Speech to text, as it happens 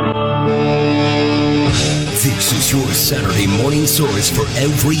This is your Saturday morning source for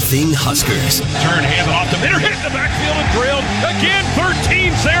everything Huskers. Turn, hands off the middle, hit the backfield and drilled. Again,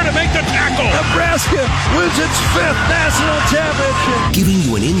 13's there to make the tackle. Nebraska wins its 5th national championship. Giving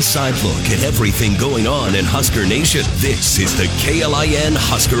you an inside look at everything going on in Husker Nation. This is the KLIN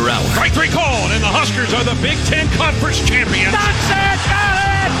Husker Hour. Strike 3 called, and the Huskers are the Big Ten Conference champions. That's it! Got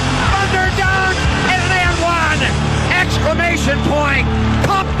it! Underdog! And then one! Exclamation point!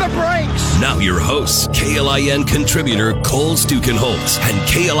 Pump the brakes! Now your hosts, KLIN contributor Cole Stukenholtz and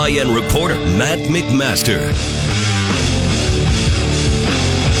KLIN reporter Matt McMaster.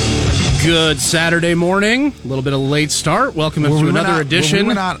 Good Saturday morning. A little bit of a late start. Welcome to another edition.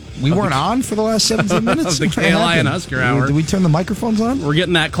 We weren't on for the last 17 minutes of the KLIN Husker Hour. Did we turn the microphones on? We're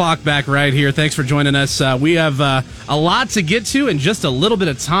getting that clock back right here. Thanks for joining us. We have a lot to get to in just a little bit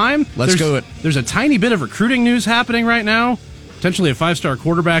of time. Let's go. There's a tiny bit of recruiting news happening right now. Potentially a 5-star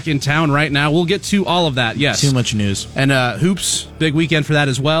quarterback in town right now. We'll get to all of that, yes. Too much news. And hoops, big weekend for that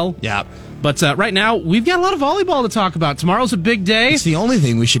as well. Yeah. But right now, we've got a lot of volleyball to talk about. Tomorrow's a big day. It's the only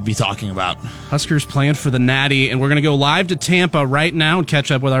thing we should be talking about. Huskers playing for the Natty, and we're going to go live to Tampa right now and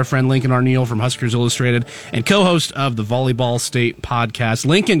catch up with our friend Lincoln Arneal from Huskers Illustrated and co-host of the Volleyball State podcast.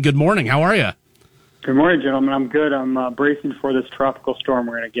 Lincoln, good morning. How are you? Good morning, gentlemen. I'm good. I'm bracing for this tropical storm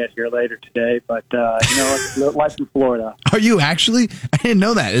we're going to get here later today, but it's life in Florida. Are you actually? I didn't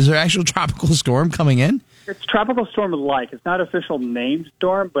know that. Is there an actual tropical storm coming in? It's tropical storm-like. It's not official named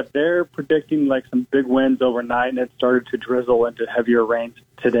storm, but they're predicting like some big winds overnight, and it started to drizzle into heavier rains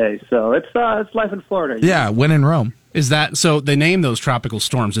today. So it's life in Florida. Yeah, when in Rome. Is that so? They name those tropical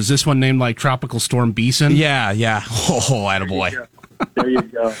storms. Is this one named like Tropical Storm Beeson? Yeah. Oh, attaboy. There you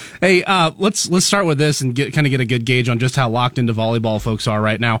go. Hey, let's start with this and get a good gauge on just how locked into volleyball folks are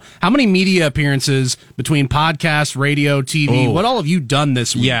right now. How many media appearances between podcasts, radio, TV? What all have you done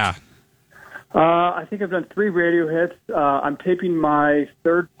this week? Yeah. I think I've done 3 radio hits. I'm taping my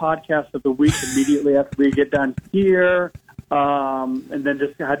 3rd podcast of the week immediately after we get done here, and then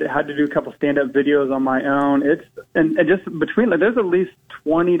just had to do a couple stand-up videos on my own. And just between there's at least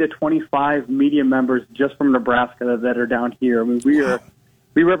 20 to 25 media members just from Nebraska that are down here. I mean,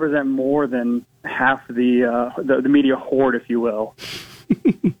 we represent more than half the media horde, if you will.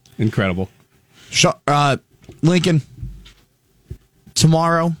 Incredible. Lincoln,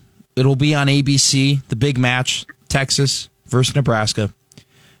 tomorrow it'll be on ABC, the big match, Texas versus Nebraska.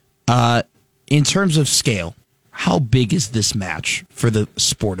 In terms of scale, how big is this match for the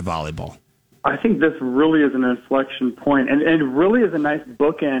sport of volleyball? I think this really is an inflection point, and it really is a nice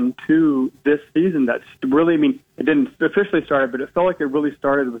bookend to this season. That's really, it didn't officially start, but it felt like it really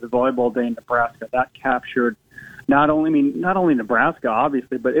started with the Volleyball Day in Nebraska. That captured not only Nebraska,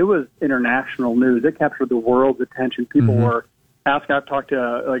 obviously, but it was international news. It captured the world's attention. People were asking. I've talked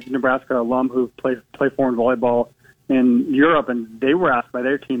to Nebraska alum who play foreign volleyball in Europe, and they were asked by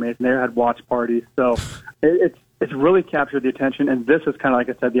their teammates, and they had watch parties. So it's really captured the attention, and this is kind of, like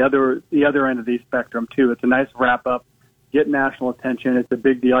I said, the other end of the spectrum too. It's a nice wrap up, get national attention. It's a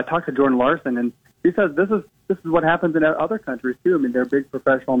big deal. I talked to Jordan Larson, and he says this is what happens in other countries too. I mean, they're big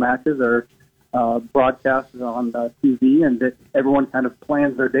professional matches or broadcasts on TV, and everyone kind of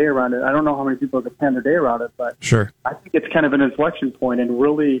plans their day around it. I don't know how many people can plan their day around it, but sure, I think it's kind of an inflection point and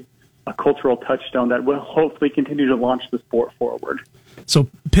really a cultural touchstone that will hopefully continue to launch the sport forward. So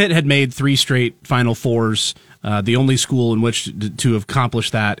Pitt had made 3 straight Final Fours, the only school in which to have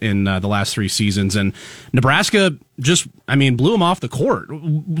accomplished that in the last 3 seasons. And Nebraska just, blew them off the court.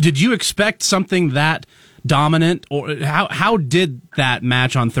 Did you expect something that dominant, or how did that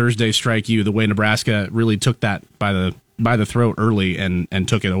match on Thursday strike you, the way Nebraska really took that by the throat early and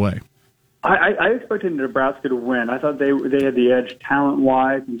took it away? I expected Nebraska to win. I thought they had the edge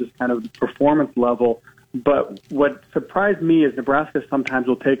talent-wise and just kind of performance level. But what surprised me is Nebraska sometimes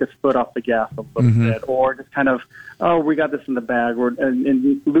will take its foot off the gas a little bit, or just kind of, we got this in the bag,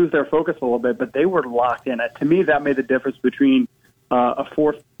 and lose their focus a little bit. But they were locked in. To me, that made the difference between a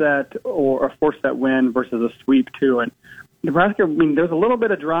 4th set or a 4th-set win versus a sweep too. And Nebraska, there's a little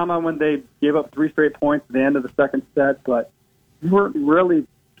bit of drama when they gave up 3 straight points at the end of the 2nd set, but they weren't really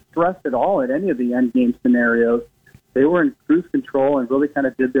stressed at all at any of the end game scenarios. They were in cruise control and really kind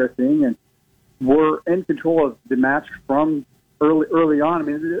of did their thing and were in control of the match from early on.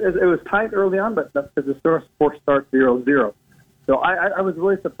 It was tight early on, but that's because the sport starts 0-0. So I was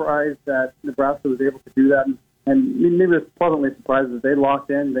really surprised that Nebraska was able to do that, and maybe was pleasantly surprised that they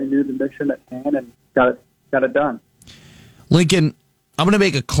locked in, they knew the mission at hand, and got it done. Lincoln, I'm going to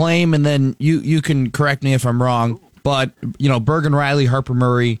make a claim, and then you can correct me if I'm wrong. But Bergen Riley, Harper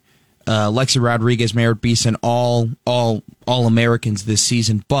Murray, Lexi Rodriguez, Merritt Beeson, all Americans this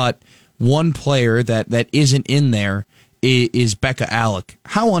season. But one player that isn't in there is Becca Alec.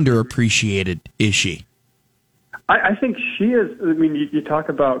 How underappreciated is she? I think she is. I mean, you talk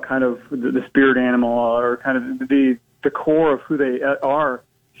about kind of the spirit animal or kind of the core of who they are.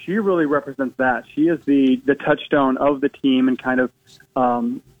 She really represents that. She is the touchstone of the team and kind of, I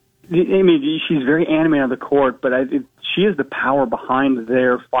mean, she's very animated on the court, but she is the power behind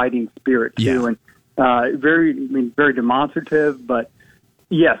their fighting spirit too. Yeah. And very demonstrative, but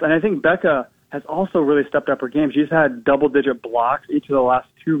yes. And I think Becca has also really stepped up her game. She's had double-digit blocks each of the last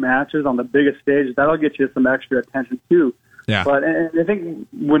 2 matches on the biggest stage. That'll get you some extra attention too. Yeah. But and I think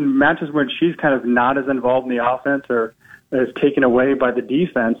when matches when she's kind of not as involved in the offense or is taken away by the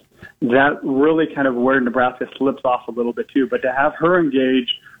defense, that really kind of where Nebraska slips off a little bit too. But to have her engage,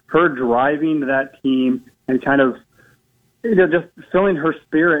 her driving that team and kind of just filling her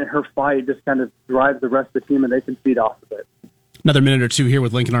spirit and her fight just kind of drives the rest of the team and they can feed off of it. Another minute or two here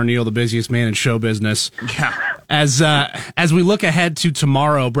with Lincoln Arneal, the busiest man in show business. Yeah. As we look ahead to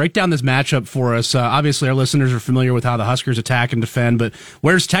tomorrow, break down this matchup for us. Obviously, our listeners are familiar with how the Huskers attack and defend, but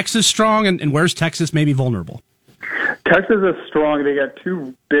where's Texas strong and where's Texas maybe vulnerable? Texas is strong. They got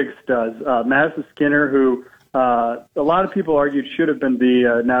 2 big studs. Madison Skinner, who a lot of people argued should have been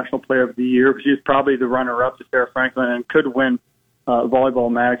the National Player of the Year. She's probably the runner-up to Sarah Franklin and could win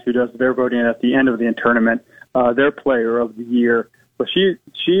Volleyball Max, who does their voting at the end of the tournament. Their Player of the Year. But she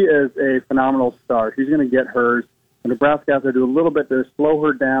is a phenomenal star. She's going to get hers. And Nebraska has to do a little bit to slow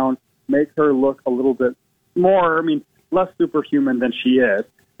her down, make her look a little bit more, less superhuman than she is.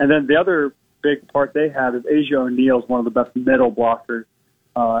 And then the other big part they have is Asia O'Neal is one of the best middle blockers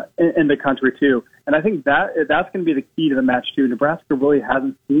in the country too. And I think that's going to be the key to the match too. Nebraska really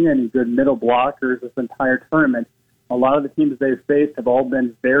hasn't seen any good middle blockers this entire tournament. A lot of the teams they've faced have all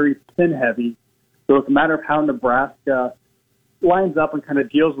been very pin heavy. So it's a matter of how Nebraska lines up and kind of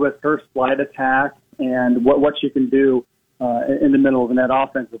deals with her slide attack and what she can do in the middle of the net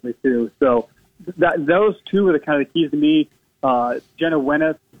offensively too. So those 2 are the kind of the keys to me. Jenna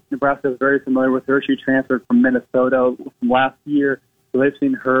Wennis, Nebraska is very familiar with her. She transferred from Minnesota from last year. So they've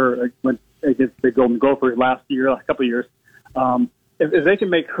seen her against the Golden Gophers last couple of years. If they can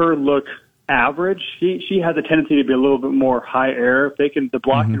make her look average, she has a tendency to be a little bit more high air. If the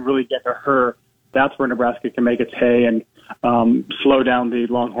block can really get to her, that's where Nebraska can make its hay and slow down the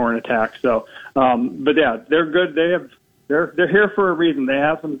Longhorn attack. So, but yeah, they're good. They're here for a reason. They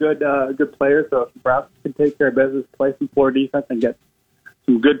have some good players. So if Nebraska can take care of business, play some floor defense, and get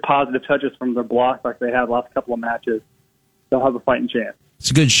some good positive touches from their block like they had last couple of matches, they'll have a fighting chance.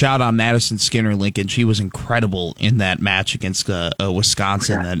 It's a good shout on Madison Skinner, Lincoln. She was incredible in that match against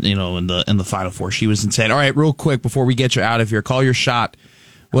Wisconsin. That in the Final Four, she was insane. All right, real quick before we get you out of here, call your shot.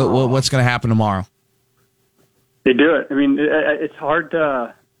 What's going to happen tomorrow? They do it. It's hard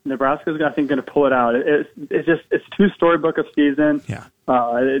to. Nebraska's, I think, going to pull it out. It's 2 storybook of season. Yeah.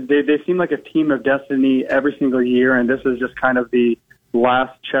 They seem like a team of destiny every single year, and this is just kind of the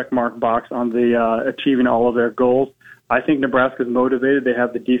last checkmark box on the achieving all of their goals. I think Nebraska's motivated. They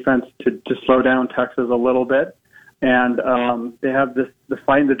have the defense to slow down Texas a little bit, and they have the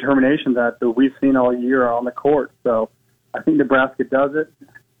fight and determination that we've seen all year on the court. So I think Nebraska does it.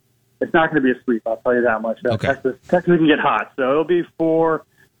 It's not going to be a sweep, I'll tell you that much. Okay. Texas can get hot, so it'll be 4.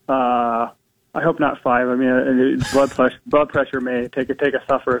 I hope not 5. Blood pressure may take a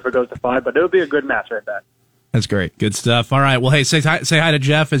suffer if it goes to 5, but it'll be a good match, I bet. That's great. Good stuff. All right. Well, hey, say hi to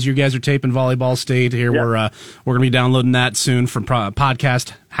Jeff as you guys are taping Volleyball State here. Yep. We're going to be downloading that soon from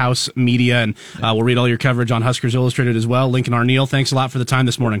Podcast House Media, and we'll read all your coverage on Huskers Illustrated as well. Lincoln Arneal, thanks a lot for the time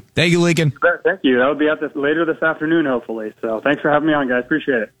this morning. Thank you, Lincoln. Thank you. That'll be out later this afternoon, hopefully. So thanks for having me on, guys.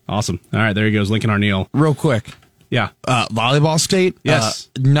 Appreciate it. Awesome. All right, there he goes, Lincoln Arneal. Real quick. Yeah. Volleyball State? Yes.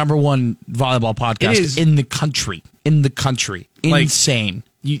 #1 volleyball podcast in the country. Insane.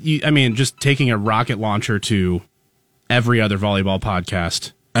 You just taking a rocket launcher to every other volleyball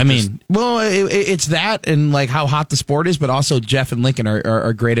podcast. It's that and like how hot the sport is, but also Jeff and Lincoln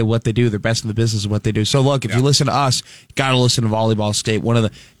are great at what they do. They're best in the business of what they do. So look, if you listen to us, you got to listen to Volleyball State, one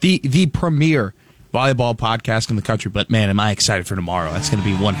of the premier volleyball podcast in the country. But man, am I excited for tomorrow. That's going to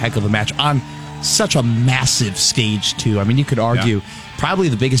be one heck of a match on such a massive stage too. You could argue probably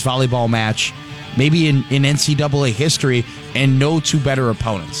the biggest volleyball match maybe in NCAA history, and no 2 better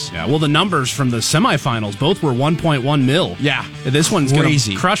opponents. Yeah, well, the numbers from the semifinals both were 1.1 mil. Yeah. This one's going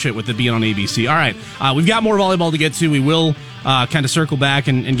to crush it with it being on ABC. All right, we've got more volleyball to get to. We will kind of circle back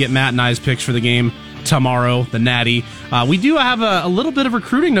and get Matt and I's picks for the game tomorrow, the Natty. We do have a little bit of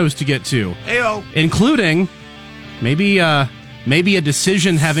recruiting news to get to, including maybe a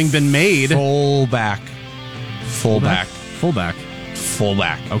decision having been made. Fullback.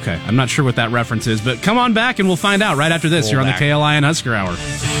 Fullback. Okay, I'm not sure what that reference is, but come on back and we'll find out right after this. You're on the KLIN Husker Hour.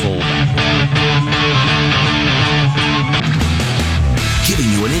 Fullback. Giving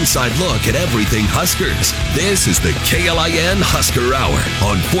you an inside look at everything Huskers. This is the KLIN Husker Hour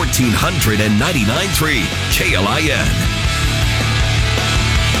on 1499.3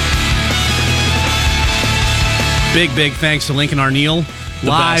 KLIN. Big thanks to Lincoln Arneal,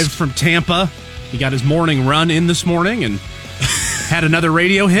 live from Tampa. He got his morning run in this morning and had another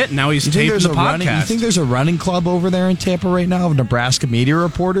radio hit. And now he's taping the podcast. You think there's a running club over there in Tampa right now of Nebraska media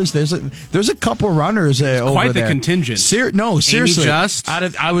reporters? There's a couple runners over there. Quite the contingent. Seriously. Just.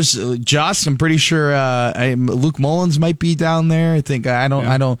 I was just. I'm pretty sure Luke Mullins might be down there. I think I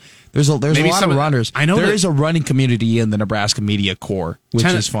don't. There's a lot of runners. I know there is a running community in the Nebraska media corps, which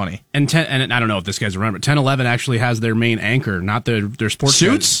is funny. And I don't know if this guy's a runner, but 10-11 actually has their main anchor, not their sports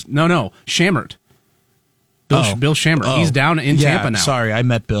suits. Guys. No, Schammert. Bill Schammert. He's down in Tampa now. Sorry, I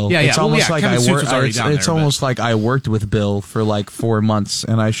met Bill. Yeah. It's almost like I worked. It's almost like I worked with Bill for like 4 months,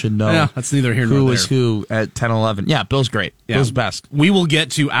 and I should know. Yeah, that's neither here nor who there. is who at 10-11. Yeah, Bill's great. Yeah. Bill's best. We will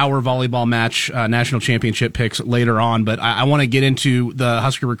get to our volleyball match national championship picks later on, but I want to get into the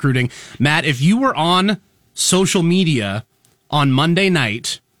Husker recruiting. Matt, if you were on social media on Monday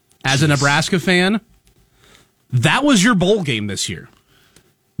night as a Nebraska fan, that was your bowl game this year.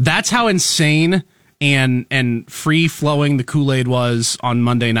 That's how insane and free-flowing the Kool-Aid was on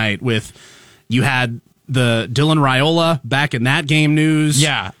Monday night. With you had the Dylan Raiola back in that game news.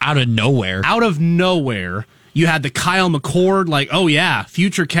 Yeah, out of nowhere. You had the Kyle McCord,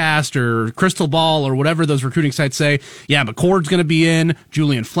 Futurecast or Crystal Ball or whatever those recruiting sites say. Yeah, McCord's going to be in.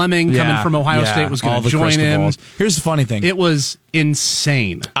 Julian Fleming coming from Ohio State was going to join him. Balls. Here's the funny thing. It was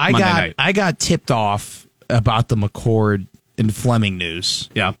insane. I got tipped off about the McCord and Fleming news.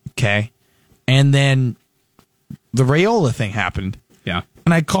 Yeah. Okay. And then the Raiola thing happened. Yeah.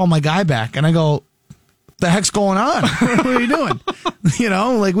 And I call my guy back and I go, the heck's going on? What are you doing?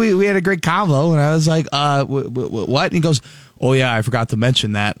 We had a great convo, and I was like, what? And he goes, oh yeah, I forgot to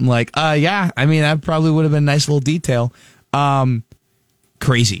mention that. I'm like, yeah, I mean, that probably would have been a nice little detail.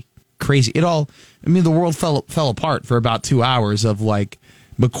 Crazy. The world fell apart for about 2 hours of like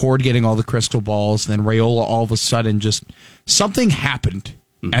McCord getting all the crystal balls, and then Raiola all of a sudden just something happened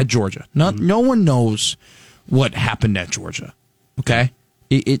at Georgia. No one knows what happened at Georgia. Okay?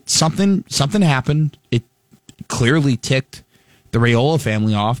 Something happened. It clearly ticked the Raiola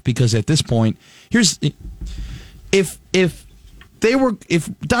family off, because at this point, if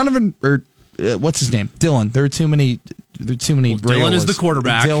Donovan or what's his name, Dylan, there are too many. Dylan is the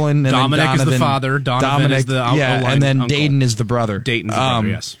quarterback. Dylan, Dominic is the father. Donovan is the and then uncle. Dayton is the brother. Dayton's the brother.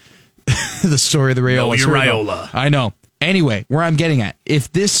 Yes. The story of the Raiola. You're Raiola. I know. Anyway, where I'm getting at,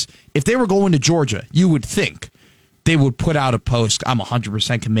 if they were going to Georgia, you would think they would put out a post. I'm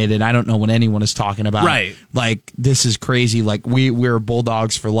 100% committed. I don't know what anyone is talking about. Right. Like, this is crazy. Like, we're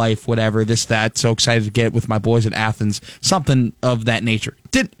Bulldogs for life, whatever, this, that. So excited to get with my boys at Athens. Something of that nature.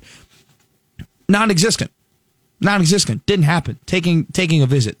 Non-existent. Didn't happen. Taking a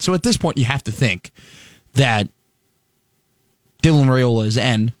visit. So at this point, you have to think that Dylan Raiola is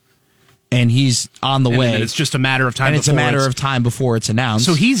in, and he's on the way. And it's just a matter of time. And it's a matter of time before it's announced.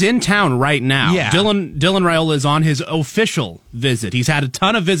 So he's in town right now. Yeah. Dylan Raiola is on his official visit. He's had a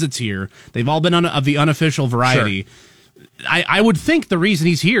ton of visits here. They've all been of the unofficial variety. Sure. I would think the reason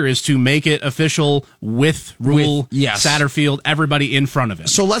he's here is to make it official with Rule, Satterfield, everybody in front of him.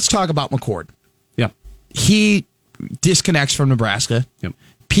 So let's talk about McCord. Yeah. He disconnects from Nebraska. Yep.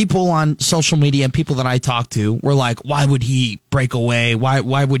 People on social media and people that I talk to were like, why would he break away? Why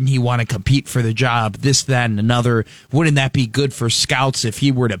wouldn't he want to compete for the job? This, that, and another. Wouldn't that be good for scouts if he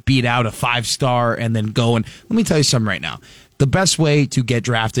were to beat out a 5-star and then go? And let me tell you something right now. The best way to get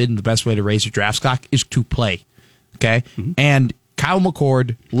drafted and the best way to raise your draft stock is to play. Okay? Mm-hmm. And Kyle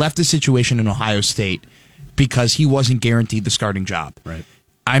McCord left the situation in Ohio State because he wasn't guaranteed the starting job. Right.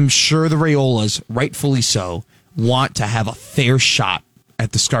 I'm sure the Raiolas, rightfully so, want to have a fair shot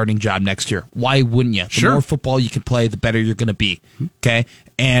at the starting job next year. Why wouldn't you? The more football you can play, the better you're going to be. Okay?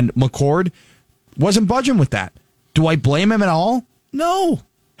 And McCord wasn't budging with that. Do I blame him at all? No.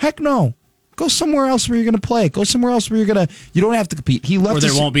 Heck no. Go somewhere else where you're going to play. Go somewhere else where you don't have to compete. He left. Or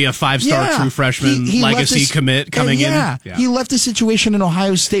there won't be a 5-star true freshman legacy commit coming in. Yeah. He left the situation in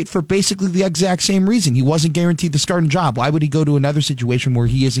Ohio State for basically the exact same reason. He wasn't guaranteed the starting job. Why would he go to another situation where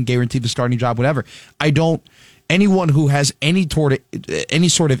he isn't guaranteed the starting job? Whatever. Anyone who has any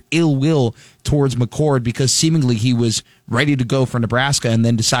sort of ill will towards McCord because seemingly he was ready to go for Nebraska and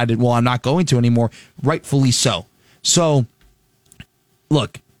then decided, well, I'm not going to anymore, rightfully so. So,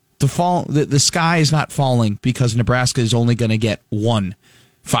 look, The sky is not falling because Nebraska is only going to get one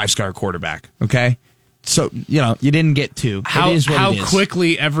 5-star quarterback. Okay, so you didn't get two. How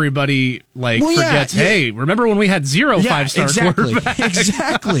quickly everybody forgets. Yeah. Hey, remember when we had 0 5-star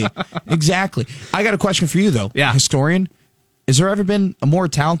quarterbacks? Exactly. I got a question for you though. Yeah, historian. Has there ever been a more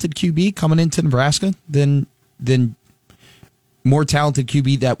talented QB coming into Nebraska than more talented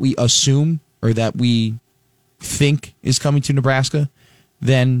QB that we assume or that we think is coming to Nebraska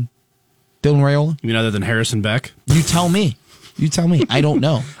than Dylan Raiola? You mean other than Harrison Beck? You tell me. I don't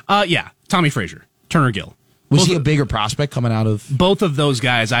know. Yeah, Tommy Frazier, Turner Gill. Was he a bigger prospect coming out of? Both of those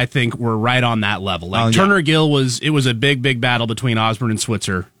guys, I think, were right on that level. Turner Gill was a big battle between Osborne and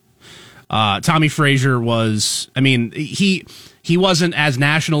Switzer. Tommy Frazier was, he wasn't as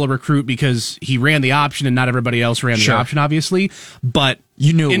national a recruit because he ran the option and not everybody else ran the option, obviously. But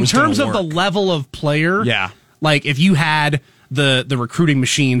you knew it in was terms of the level of player, if you had the recruiting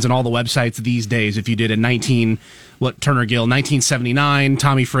machines and all the websites these days, if you did Turner Gill, 1979,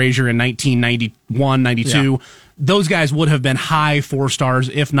 Tommy Frazier in 1991, 92, those guys would have been high 4 stars,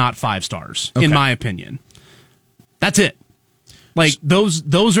 if not 5 stars, in my opinion. That's it.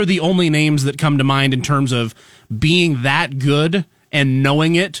 Those are the only names that come to mind in terms of being that good and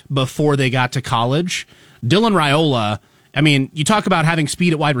knowing it before they got to college. Dylan Raiola, you talk about having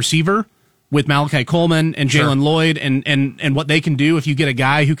speed at wide receiver with Malachi Coleman and Jalen Lloyd and what they can do if you get a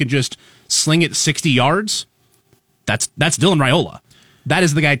guy who can just sling it 60 yards. That's Dylan Raiola. That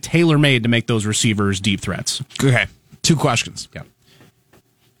is the guy tailor-made to make those receivers deep threats. Okay, 2 questions. Yeah.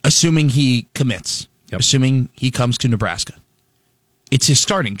 Assuming he commits, assuming he comes to Nebraska, it's his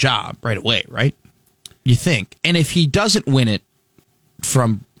starting job right away, right? You think. And if he doesn't win it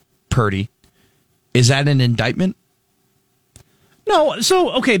from Purdy, is that an indictment? No.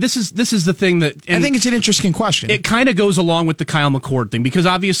 So, okay, this is the thing that... I think it's an interesting question. It kind of goes along with the Kyle McCord thing, because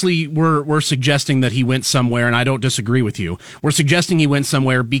obviously we're suggesting that he went somewhere, and I don't disagree with you. We're suggesting he went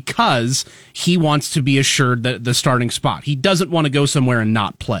somewhere because he wants to be assured that the starting spot. He doesn't want to go somewhere and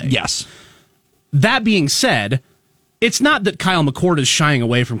not play. Yes. That being said, it's not that Kyle McCord is shying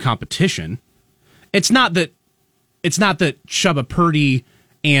away from competition. It's not that Chubba Purdy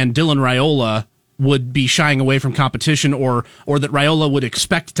and Dylan Raiola would be shying away from competition or that Raiola would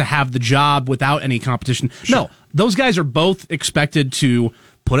expect to have the job without any competition. Sure. No, those guys are both expected to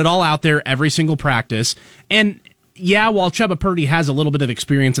put it all out there every single practice. And yeah, while Chubba Purdy has a little bit of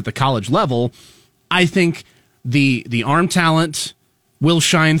experience at the college level, I think the arm talent will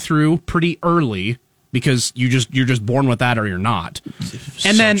shine through pretty early because you're just born with that or you're not.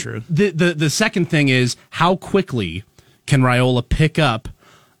 And then the second thing is, how quickly can Raiola pick up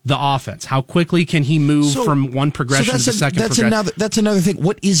the offense? How quickly can he move from one progression to the second progression? That's another thing.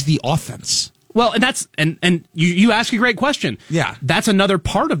 What is the offense? Well, and you ask a great question. Yeah. That's another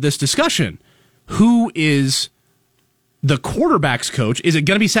part of this discussion. Who is the quarterback's coach? Is it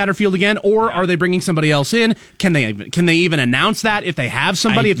going to be Satterfield again, or are they bringing somebody else in? Can they even announce that if they have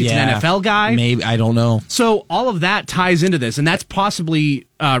somebody, if it's an NFL guy? Maybe, I don't know. So all of that ties into this, and that's possibly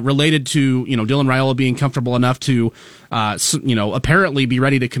related to Dylan Raiola being comfortable enough to apparently be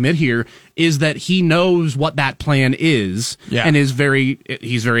ready to commit here. Is that he knows what that plan is, and he's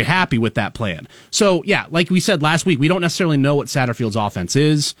very happy with that plan. So yeah, like we said last week, we don't necessarily know what Satterfield's offense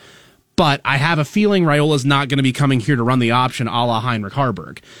is. But I have a feeling Raiola's not going to be coming here to run the option a la Heinrich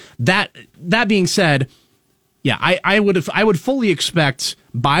Harburg. That being said, yeah, I would fully expect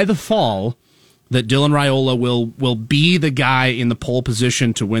by the fall that Dylan Raiola will be the guy in the pole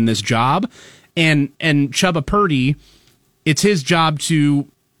position to win this job. And Chubba Purdy, it's his job to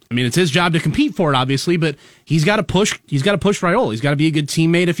compete for it, obviously, but he's got to push Raiola. He's got to be a good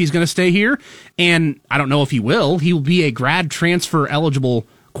teammate if he's going to stay here. And I don't know if he will. He will be a grad transfer eligible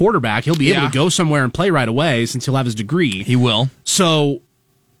quarterback. He'll be able to go somewhere and play right away since he'll have his degree. He will. So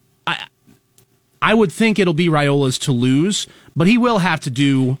I would think it'll be Raiola's to lose, but he will have to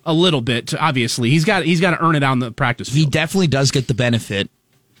do a little bit. Obviously, he's got to earn it on the practice field. He definitely does get the benefit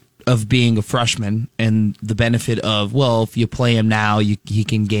of being a freshman and the benefit of, well, if you play him now, he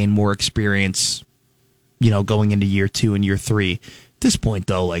can gain more experience, going into year 2 and year 3. At this point,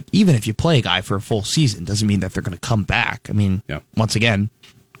 though, even if you play a guy for a full season, doesn't mean that they're going to come back. Once again,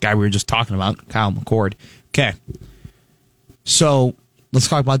 guy we were just talking about, Kyle McCord. Okay. So let's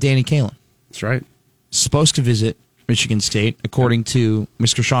talk about Danny Kaelin. That's right. Supposed to visit Michigan State, according to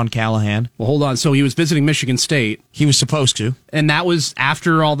Mr. Sean Callahan. Well, hold on. So he was visiting Michigan State. He was supposed to. And that was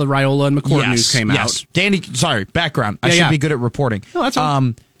after all the Raiola and McCord news came out. Danny, sorry, background. I should be good at reporting. No, that's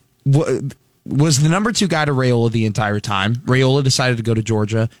all. was the number 2 guy to Raiola the entire time. Raiola decided to go to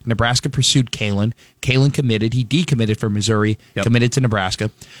Georgia. Nebraska pursued Kalen. Kalen committed. He decommitted from Missouri, committed to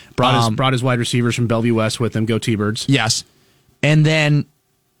Nebraska. Brought his wide receivers from Bellevue West with him. Go T-Birds. Yes. And then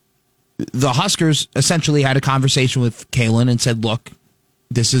the Huskers essentially had a conversation with Kalen and said, look,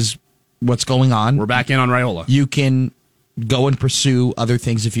 this is what's going on. We're back in on Raiola. You can go and pursue other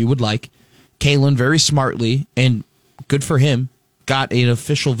things if you would like. Kalen very smartly, and good for him, got an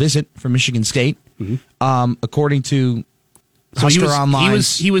official visit from Michigan State. According to Husker Online.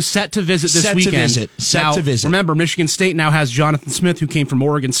 He was set to visit this weekend. Set to visit. Remember, Michigan State now has Jonathan Smith, who came from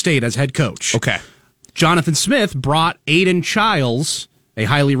Oregon State, as head coach. Okay. Jonathan Smith brought Aiden Childs, a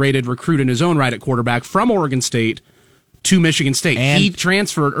highly rated recruit in his own right at quarterback from Oregon State, to Michigan State. He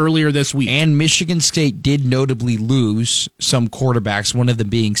transferred earlier this week. And Michigan State did notably lose some quarterbacks, one of them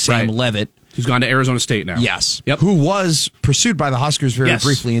being Sam Levitt. Who's gone to Arizona State now. Yes. Yep. Who was pursued by the Huskers very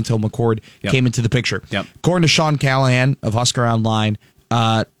briefly until McCord came into the picture. Yep. According to Sean Callahan of Husker Online,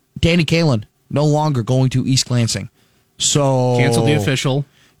 Danny Kalen no longer going to East Lansing. So canceled the official.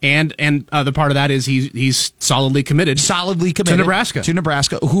 And the part of that is he's solidly committed to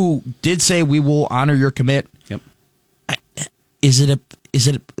Nebraska. Who did say we will honor your commit. Yep. Let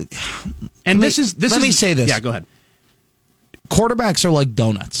me say this. Yeah, go ahead. Quarterbacks are like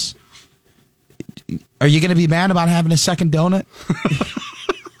donuts. Are you going to be mad about having a second donut?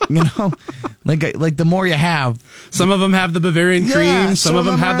 Like the more you have. Some of them have the Bavarian cream. Some of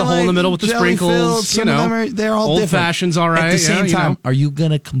them have the hole in the middle with the sprinkles. They're all old different. fashion's all right. At the same time, are you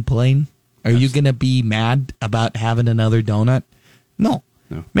going to complain? Are you going to be mad about having another donut? No.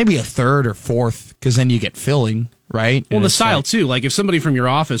 Maybe a third or fourth, because then you get filling, right? Well, the style, too. Like, if somebody from your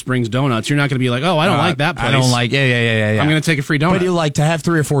office brings donuts, you're not going to be like, oh, I don't like that place. I don't like, yeah. I'm going to take a free donut. But you like to have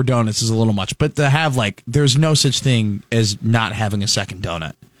 3 or 4 donuts is a little much. But to have, there's no such thing as not having a second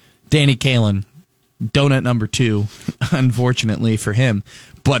donut. Danny Kalen, donut number 2, unfortunately for him.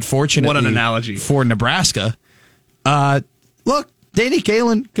 But fortunately what an analogy for Nebraska. Look, Danny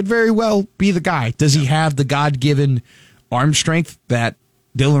Kalen could very well be the guy. Does he have the God-given arm strength that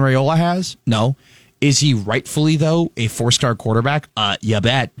Dylan Raiola has? No. Is he rightfully, though, a 4-star quarterback? You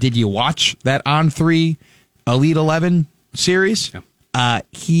bet. Did you watch that On3 Elite 11 series? Yeah.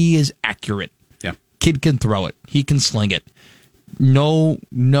 He is accurate. Yeah. Kid can throw it. He can sling it. No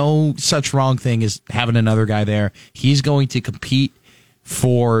such wrong thing as having another guy there. He's going to compete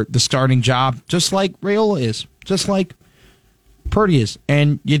for the starting job, just like Raiola is, just like Purdy is.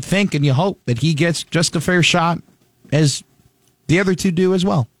 And you'd think and you hope that he gets just a fair shot as the other two do as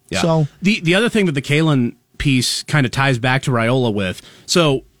well. Yeah. So the other thing that the Kalen piece kind of ties back to Raiola with,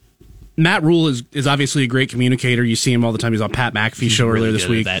 so Matt Rule is obviously a great communicator. You see him all the time. He's on Pat McAfee's show earlier this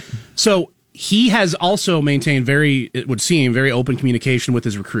week. So he has also maintained it would seem, very open communication with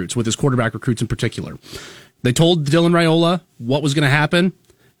his recruits, with his quarterback recruits in particular. They told Dylan Raiola what was going to happen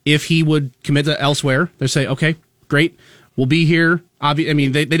if he would commit to elsewhere. They say, okay, great, we'll be here. I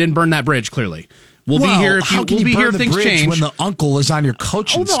mean, they didn't burn that bridge, clearly. We'll be here if things change. When the uncle is on your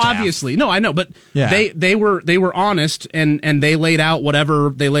coaching staff. Obviously. No, I know, but they were honest and they laid out whatever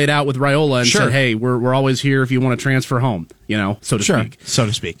they laid out with Raiola and said, hey, we're always here if you want to transfer home, so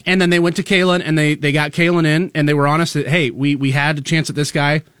to speak. And then they went to Kalen and they got Kalen in and they were honest that, hey, we had a chance at this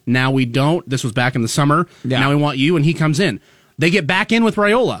guy. Now we don't. This was back in the summer. Yeah. Now we want you, and he comes in. They get back in with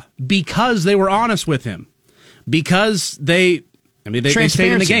Raiola because they were honest with him. Because they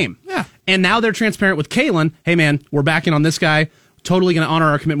stayed in the game. Yeah. And now they're transparent with Kalen. Hey, man, we're back in on this guy. Totally going to honor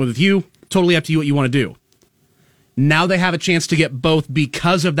our commitment with you. Totally up to you what you want to do. Now they have a chance to get both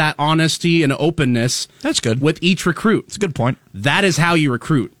because of that honesty and openness. That's good. With each recruit. That's a good point. That is how you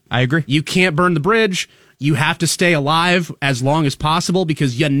recruit. I agree. You can't burn the bridge. You have to stay alive as long as possible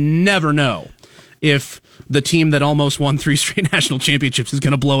because you never know if the team that almost won 3 straight national championships is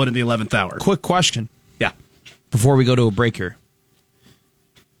going to blow it in the 11th hour. Quick question. Yeah. Before we go to a break here.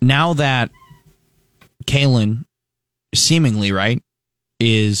 Now that Kalen, seemingly, right,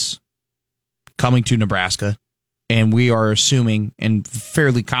 is coming to Nebraska, and we are assuming and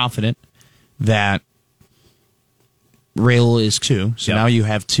fairly confident that Raiola is too. So now you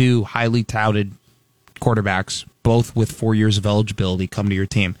have 2 highly touted quarterbacks, both with 4 years of eligibility, come to your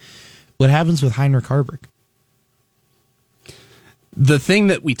team. What happens with Heinrich Harburg? The thing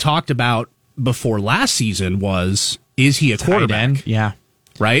that we talked about before last season was, is he a quarterback? Yeah.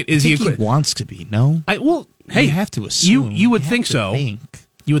 Right? He wants to be, no? Hey, you have to assume. You would think so.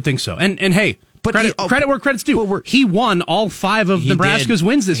 You would think so. And hey, but credit where credit's due. He won all 5 of Nebraska's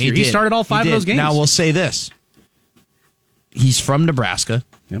wins this year. He started all 5 of those games. Now, we'll say this. He's from Nebraska.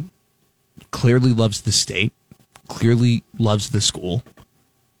 Yep. Clearly loves the state. Clearly loves the school.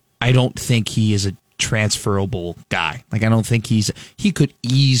 I don't think he is a transferable guy. Like, I don't think he could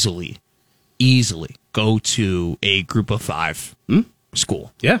easily go to a group of 5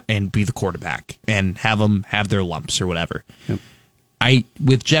 school, and be the quarterback and have them have their lumps or whatever. Yep.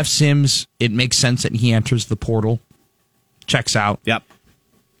 With Jeff Sims, it makes sense that he enters the portal, checks out. Yep.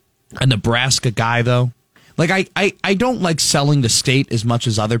 A Nebraska guy, though, like I don't like selling the state as much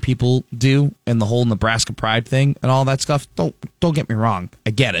as other people do, and the whole Nebraska pride thing and all that stuff. Don't get me wrong, I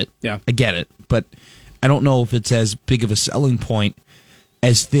get it. Yeah, I get it, but I don't know if it's as big of a selling point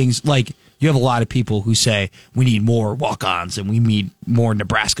as things like. You have a lot of people who say we need more walk-ons and we need more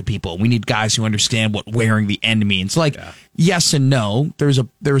Nebraska people. We need guys who understand what wearing the end means. It's like, yes and no. There's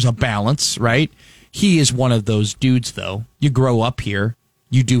a balance, right? He is one of those dudes, though. You grow up here.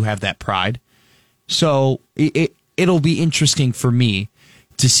 You do have that pride. So it'll be interesting for me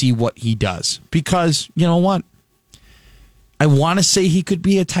to see what he does. Because, you know what? I want to say he could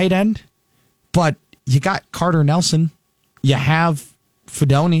be a tight end, but you got Carter Nelson. You have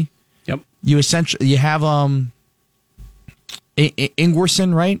Fedoni. You have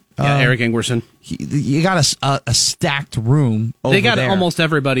Ingwerson, right? Yeah, Eric Ingwerson. You got a stacked room over They got there. almost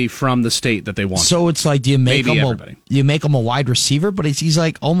everybody from the state that they want. So it's like, do you make him a wide receiver, but he's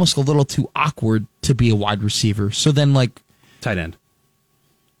like almost a little too awkward to be a wide receiver. So then, like, tight end.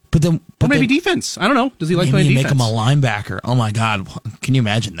 Or maybe defense. I don't know. Does he like playing defense? Make him a linebacker. Oh my God, can you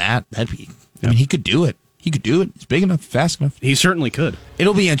imagine that? That'd be. I mean, he could do it. He could do it. He's big enough, fast enough. He certainly could.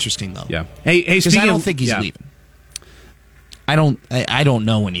 It'll be interesting, though. Yeah. Hey, because I don't think he's leaving. I don't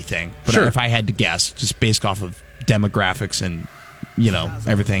know anything, but if I had to guess, just based off of demographics and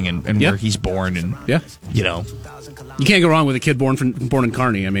everything and where he's born and you can't go wrong with a kid born in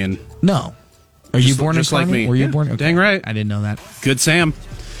Kearney. I mean, no. Are you born in Kearney? Like me? Were you born? Okay. Dang right. I didn't know that. Good Sam.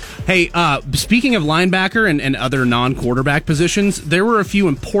 Hey, speaking of linebacker and other non-quarterback positions, there were a few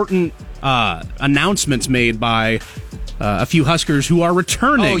important announcements made by a few Huskers who are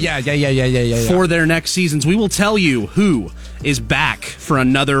returning. Oh, yeah. For their next seasons. We will tell you who is back for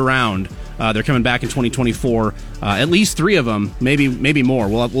another round. They're coming back in 2024. At least 3 of them, maybe more.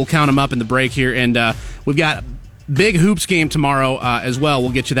 We'll count them up in the break here, and we've got big hoops game tomorrow as well.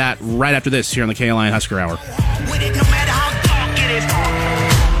 We'll get you that right after this here on the KLIN Husker Hour.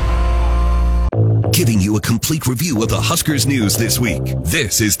 Giving you a complete review of the Huskers news this week.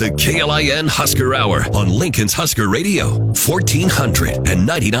 This is the KLIN Husker Hour on Lincoln's Husker Radio,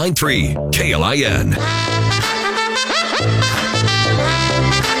 1499.3 KLIN.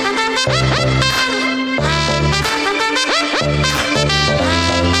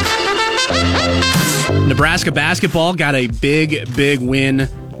 Nebraska basketball got a big win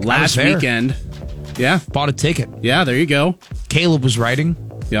last weekend. Yeah. Bought a ticket. Yeah, there you go. Caleb was writing.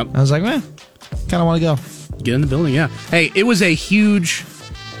 Yep. I was like, kind of want to go. Get in the building, yeah. Hey, it was a huge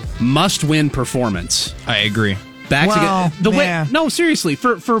must-win performance. I agree. No, seriously,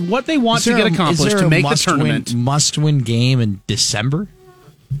 for what they want to get accomplished to make the tournament. Must-win game in December?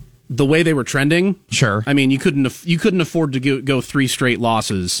 The way they were trending, sure. I mean, you couldn't afford to go 3 straight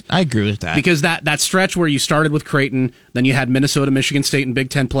losses. I agree with that, because that stretch where you started with Creighton, then you had Minnesota, Michigan State, and Big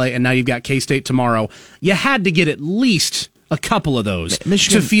Ten play, and now you've got K-State tomorrow. You had to get at least a couple of those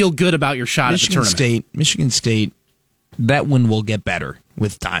to feel good about your shot at the tournament. Michigan State, that one will get better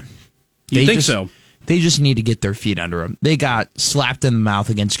with time. You think so? They just need to get their feet under them. They got slapped in the mouth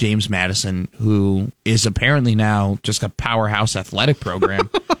against James Madison, who is apparently now just a powerhouse athletic program.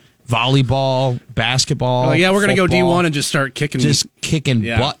 Volleyball, basketball. Oh, yeah, we're going to go football. D1 and just start kicking. Just kicking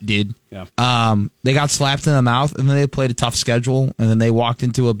butt, dude. Yeah. They got slapped in the mouth, and then they played a tough schedule, and then they walked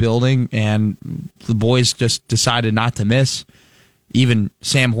into a building, and the boys just decided not to miss. Even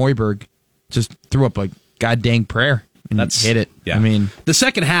Sam Hoiberg just threw up a goddamn prayer and hit it. Yeah. I mean, the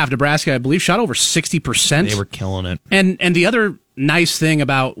second half, Nebraska, I believe, shot over 60%. They were killing it. And the other nice thing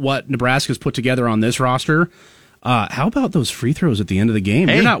about what Nebraska's put together on this roster, how about those free throws at the end of the game?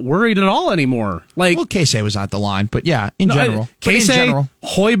 Hey. You're not worried at all anymore. Casey was at the line, but yeah, in general. Casey,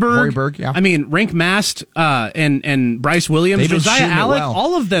 Hoiberg, yeah. I mean, Rink Mast and Bryce Williams, Josiah Alec,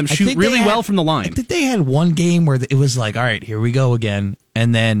 all of them shoot really well from the line. I think they had one game where it was like, all right, here we go again.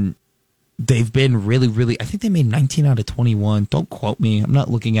 And then they've been really, really, I think they made 19 out of 21. Don't quote me. I'm not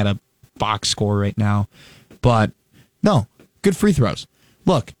looking at a box score right now. But, no, good free throws.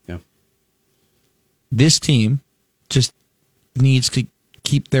 Look, this team just needs to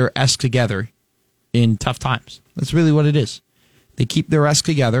keep their S together in tough times. That's really what it is. They keep their S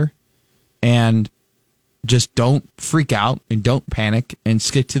together and just don't freak out and don't panic and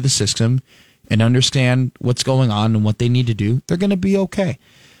stick to the system and understand what's going on and what they need to do. They're going to be okay.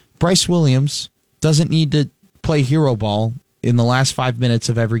 Bryce Williams doesn't need to play hero ball in the last 5 minutes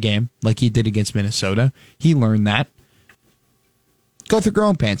of every game, like he did against Minnesota. He learned that. Go through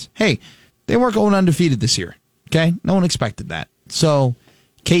growing pains. Hey, they weren't going undefeated this year. Okay? No one expected that. So,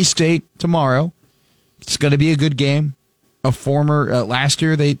 K-State tomorrow. It's going to be a good game. A former last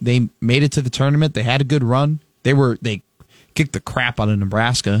year they made it to the tournament. They had a good run. They kicked the crap out of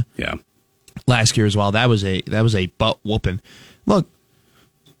Nebraska. Yeah. Last year as well. That was a butt whooping. Look,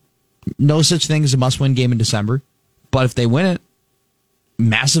 no such thing as a must-win game in December, but if they win it,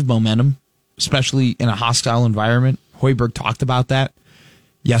 massive momentum, especially in a hostile environment. Hoiberg talked about that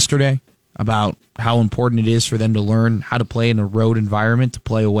yesterday, about how important it is for them to learn how to play in a road environment, to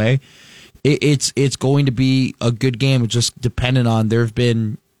play away. It's going to be a good game, just dependent on, there have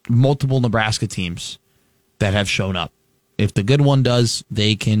been multiple Nebraska teams that have shown up. If the good one does,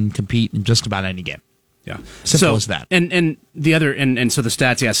 they can compete in just about any game. Yeah. Simple as that. And the other, and so the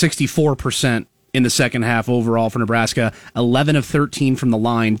stats, 64% in the second half overall for Nebraska, 11 of 13 from the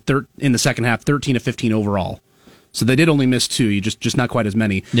line in the second half, 13 of 15 overall. So they did only miss 2, just not quite as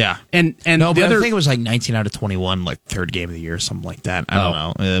many. Yeah. And no, the but other, I think it was like 19 out of 21, like third game of the year, something like that.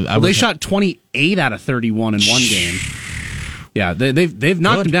 I don't know. They shot 28 out of 31 in one game. Yeah, they've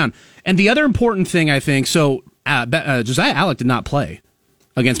knocked them down. And the other important thing, I think, so Josiah Alec did not play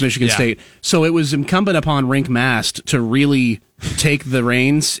against Michigan State, so it was incumbent upon Rink Mast to really take the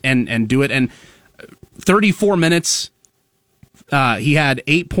reins and do it. And 34 minutes. He had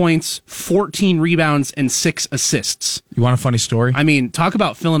 8 points, 14 rebounds, and 6 assists. You want a funny story? I mean, talk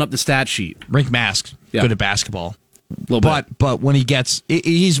about filling up the stat sheet. Rink Mask, good at basketball. But when he gets,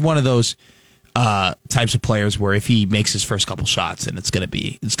 he's one of those types of players where if he makes his first couple shots, then it's gonna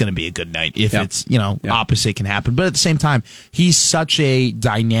be a good night. If it's opposite can happen. But at the same time, he's such a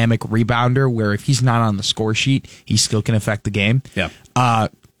dynamic rebounder where if he's not on the score sheet, he still can affect the game. Yeah.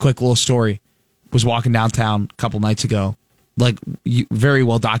 Quick little story. Was walking downtown a couple nights ago. Like very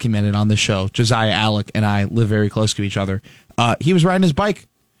well documented on this show, Josiah Alec and I live very close to each other. He was riding his bike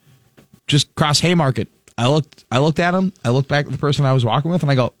just across Haymarket. I looked at him. I looked back at the person I was walking with,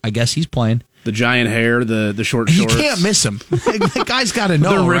 and I go, I guess he's playing. The giant hair, the short shorts. You can't miss him. The guy's got to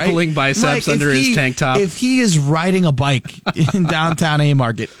know, the rippling bicepts under his tank top. If he is riding a bike in downtown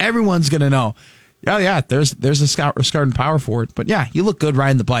Haymarket, everyone's going to know. Yeah, there's a starting power for it. But yeah, you look good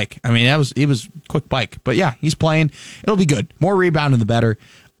riding the bike. I mean, it was quick bike. But yeah, he's playing. It'll be good. More rebounding, the better.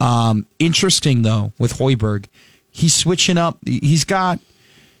 Interesting, though, with Hoiberg. He's switching up. He's got...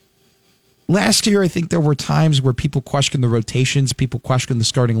 Last year, I think there were times where people questioned the rotations, people questioned the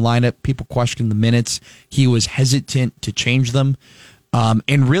starting lineup, people questioned the minutes. He was hesitant to change them,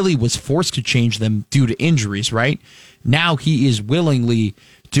 and really was forced to change them due to injuries, right? Now he is willingly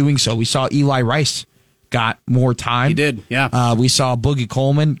doing so. We saw Eli Rice got more time. He did, yeah. We saw Boogie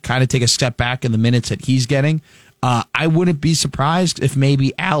Coleman kind of take a step back in the minutes that he's getting. I wouldn't be surprised if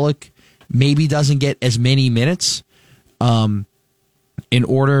maybe Alec doesn't get as many minutes. In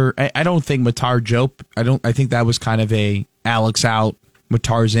order, I don't think Matar Jope. I think that was kind of a Alex out,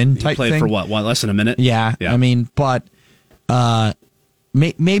 Matar's in type thing. He played for what, less than a minute? Yeah. I mean, but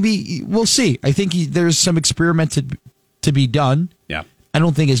maybe we'll see. I think there's some experimented to be done. Yeah. I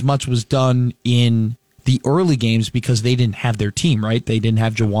don't think as much was done in the early games because they didn't have their team, right? They didn't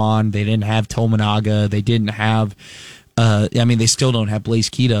have Jawan. They didn't have Tominaga. They didn't have... they still don't have Blaze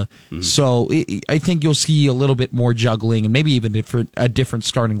Keita. Mm-hmm. So I think you'll see a little bit more juggling and maybe even a different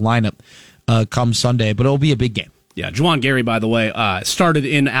starting lineup come Sunday, but it'll be a big game. Yeah, Juwan Gary, by the way, started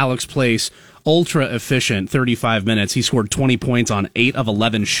in Alex Place, ultra efficient, 35 minutes. He scored 20 points on 8 of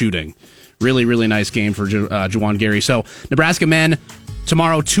 11 shooting. Really, really nice game for Juwan Gary. So Nebraska men,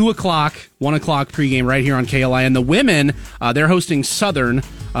 tomorrow, 2 o'clock, 1 o'clock pregame right here on KLIN. The women, they're hosting Southern.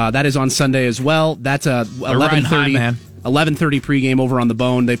 That is on Sunday as well. That's 11:30. 11:30 pregame over on the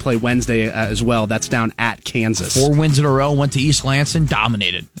Bone. They play Wednesday as well. That's down at Kansas. 4 wins in a row. Went to East Lansing.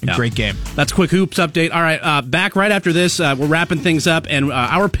 Dominated. Great game. That's quick hoops update. All right, back right after this. We're wrapping things up. And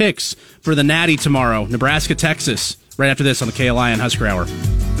our picks for the Natty tomorrow. Nebraska, Texas. Right after this on the KLIN Husker Hour.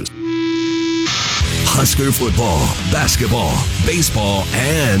 Husker football, basketball, baseball,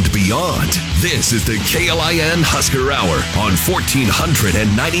 and beyond. This is the KLIN Husker Hour on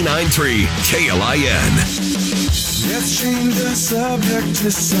 1499.3 KLIN. Let's change the subject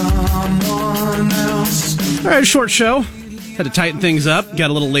to someone else. All right, short show. Had to tighten things up. Got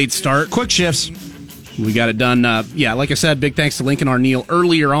a little late start. Quick shifts. We got it done. Like I said, big thanks to Lincoln Arneal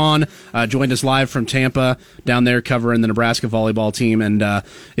earlier on. Joined us live from Tampa down there covering the Nebraska volleyball team. And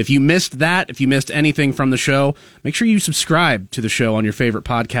if you missed that, if you missed anything from the show, make sure you subscribe to the show on your favorite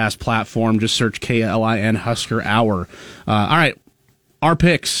podcast platform. Just search KLIN Husker Hour. All right, our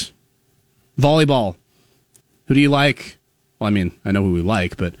picks. Volleyball. Who do you like? Well, I mean, I know who we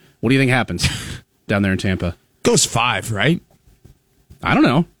like, but what do you think happens down there in Tampa? Goes 5, right? I don't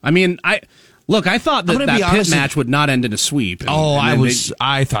know. I mean, I thought that Pitt match would not end in a sweep.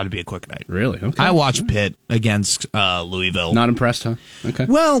 I thought it'd be a quick night. Really? Okay. I watched Pitt against Louisville. Not impressed, huh? Okay.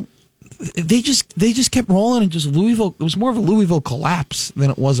 Well, they just kept rolling, and just Louisville. It was more of a Louisville collapse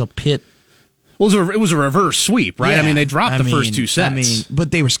than it was a Pitt. Well, it was a reverse sweep, right? Yeah, I mean, they dropped the first 2 sets. But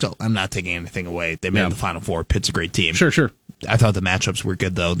they were still. I'm not taking anything away. They made the Final Four. Pitt's a great team. Sure. I thought the matchups were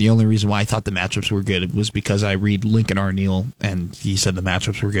good, though. The only reason why I thought the matchups were good was because I read Lincoln Arneal, and he said the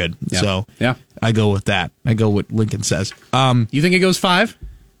matchups were good. Yeah. So yeah, I go with that. I go what Lincoln says. You think it goes 5?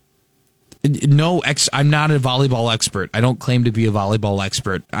 No, I'm not a volleyball expert. I don't claim to be a volleyball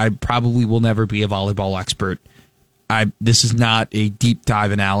expert. I probably will never be a volleyball expert. This is not a deep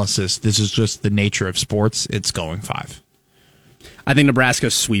dive analysis. This is just the nature of sports. It's going 5. I think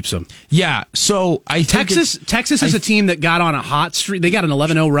Nebraska sweeps them. Yeah, so Texas is a team that got on a hot streak. They got an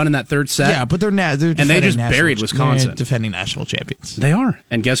 11-0 run in that third set. Yeah, but they're and they just buried Wisconsin. They're defending national champions. They are.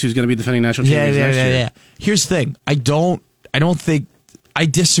 And guess who's going to be defending national champions next year? Yeah. Here's the thing. I don't think I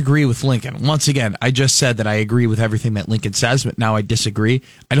disagree with Lincoln. Once again, I just said that I agree with everything that Lincoln says, but now I disagree.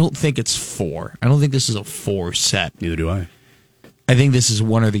 I don't think it's 4. I don't think this is a 4 set. Neither do I. I think this is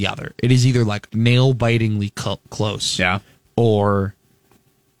one or the other. It is either like nail-bitingly close. Yeah. Or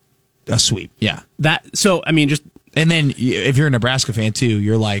a sweep. Yeah. And then if you're a Nebraska fan too,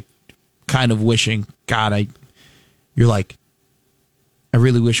 you're like kind of wishing, God, you're like, I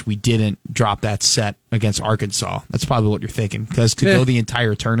really wish we didn't drop that set against Arkansas. That's probably what you're thinking, because to go the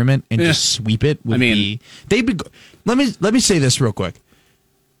entire tournament and just sweep it would let me say this real quick.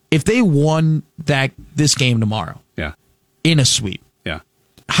 If they won this game tomorrow, in a sweep,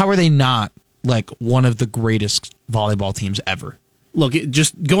 how are they not like one of the greatest volleyball teams ever? Look,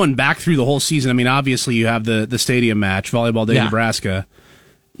 just going back through the whole season, I mean, obviously you have the stadium match, Volleyball Day, Nebraska.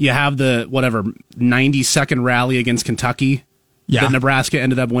 You have the 90-second rally against Kentucky that Nebraska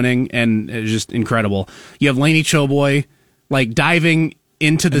ended up winning, and it was just incredible. You have Laney Choboy diving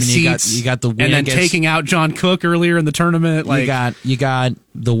into the seats, you got the win and then taking out John Cook earlier in the tournament. You got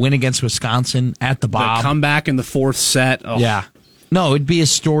the win against Wisconsin at the Bob. The comeback in the 4th set. Oh. Yeah. No, it'd be a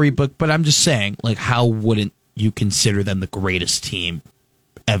storybook, but I'm just saying, how wouldn't you consider them the greatest team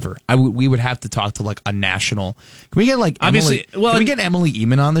ever? We would have to talk to a national. Can we get obviously? Can we get Emily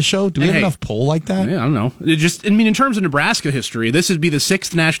Eamon on the show? Do we have enough poll like that? Yeah, I don't know. In terms of Nebraska history, this would be the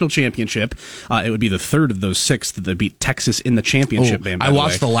 6th national championship. It would be the 3rd of those 6 that beat Texas in the championship game. I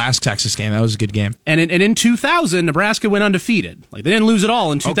watched the last Texas game. That was a good game. And in 2000, Nebraska went undefeated. They didn't lose at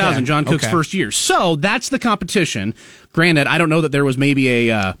all in 2000. John Cook's first year. So that's the competition. Granted, I don't know that there was maybe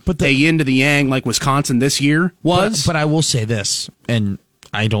a yin to the yang like Wisconsin this year was. But I will say this, and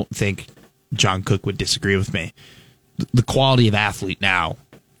I don't think John Cook would disagree with me. The quality of athlete now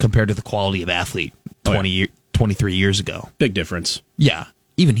compared to the quality of athlete 23 years ago. Big difference. Yeah.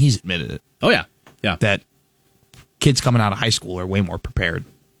 Even he's admitted it. Oh, yeah. Yeah. That kids coming out of high school are way more prepared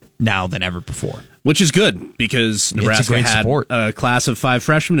now than ever before. Which is good, because Nebraska had a class of 5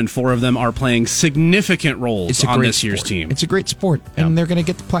 freshmen, and 4 of them are playing significant roles on this year's team. It's a great sport, and they're going to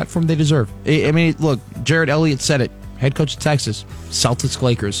get the platform they deserve. I mean, look, Jared Elliott said it. Head coach of Texas, Celtics,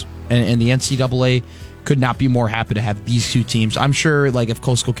 Lakers, and the NCAA could not be more happy to have these 2 teams. I'm sure, if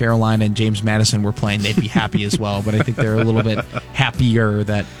Coastal Carolina and James Madison were playing, they'd be happy as well, but I think they're a little bit happier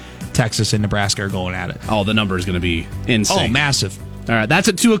that Texas and Nebraska are going at it. Oh, the number is going to be insane. Oh, massive. All right, that's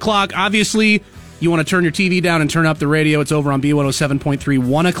at 2 o'clock. Obviously, you want to turn your TV down and turn up the radio. It's over on B107.3,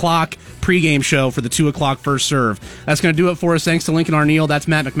 1 o'clock pregame show for the 2 o'clock first serve. That's going to do it for us. Thanks to Lincoln Arneal. That's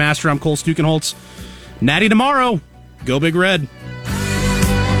Matt McMaster. I'm Cole Stukenholtz. Natty tomorrow. Go Big Red.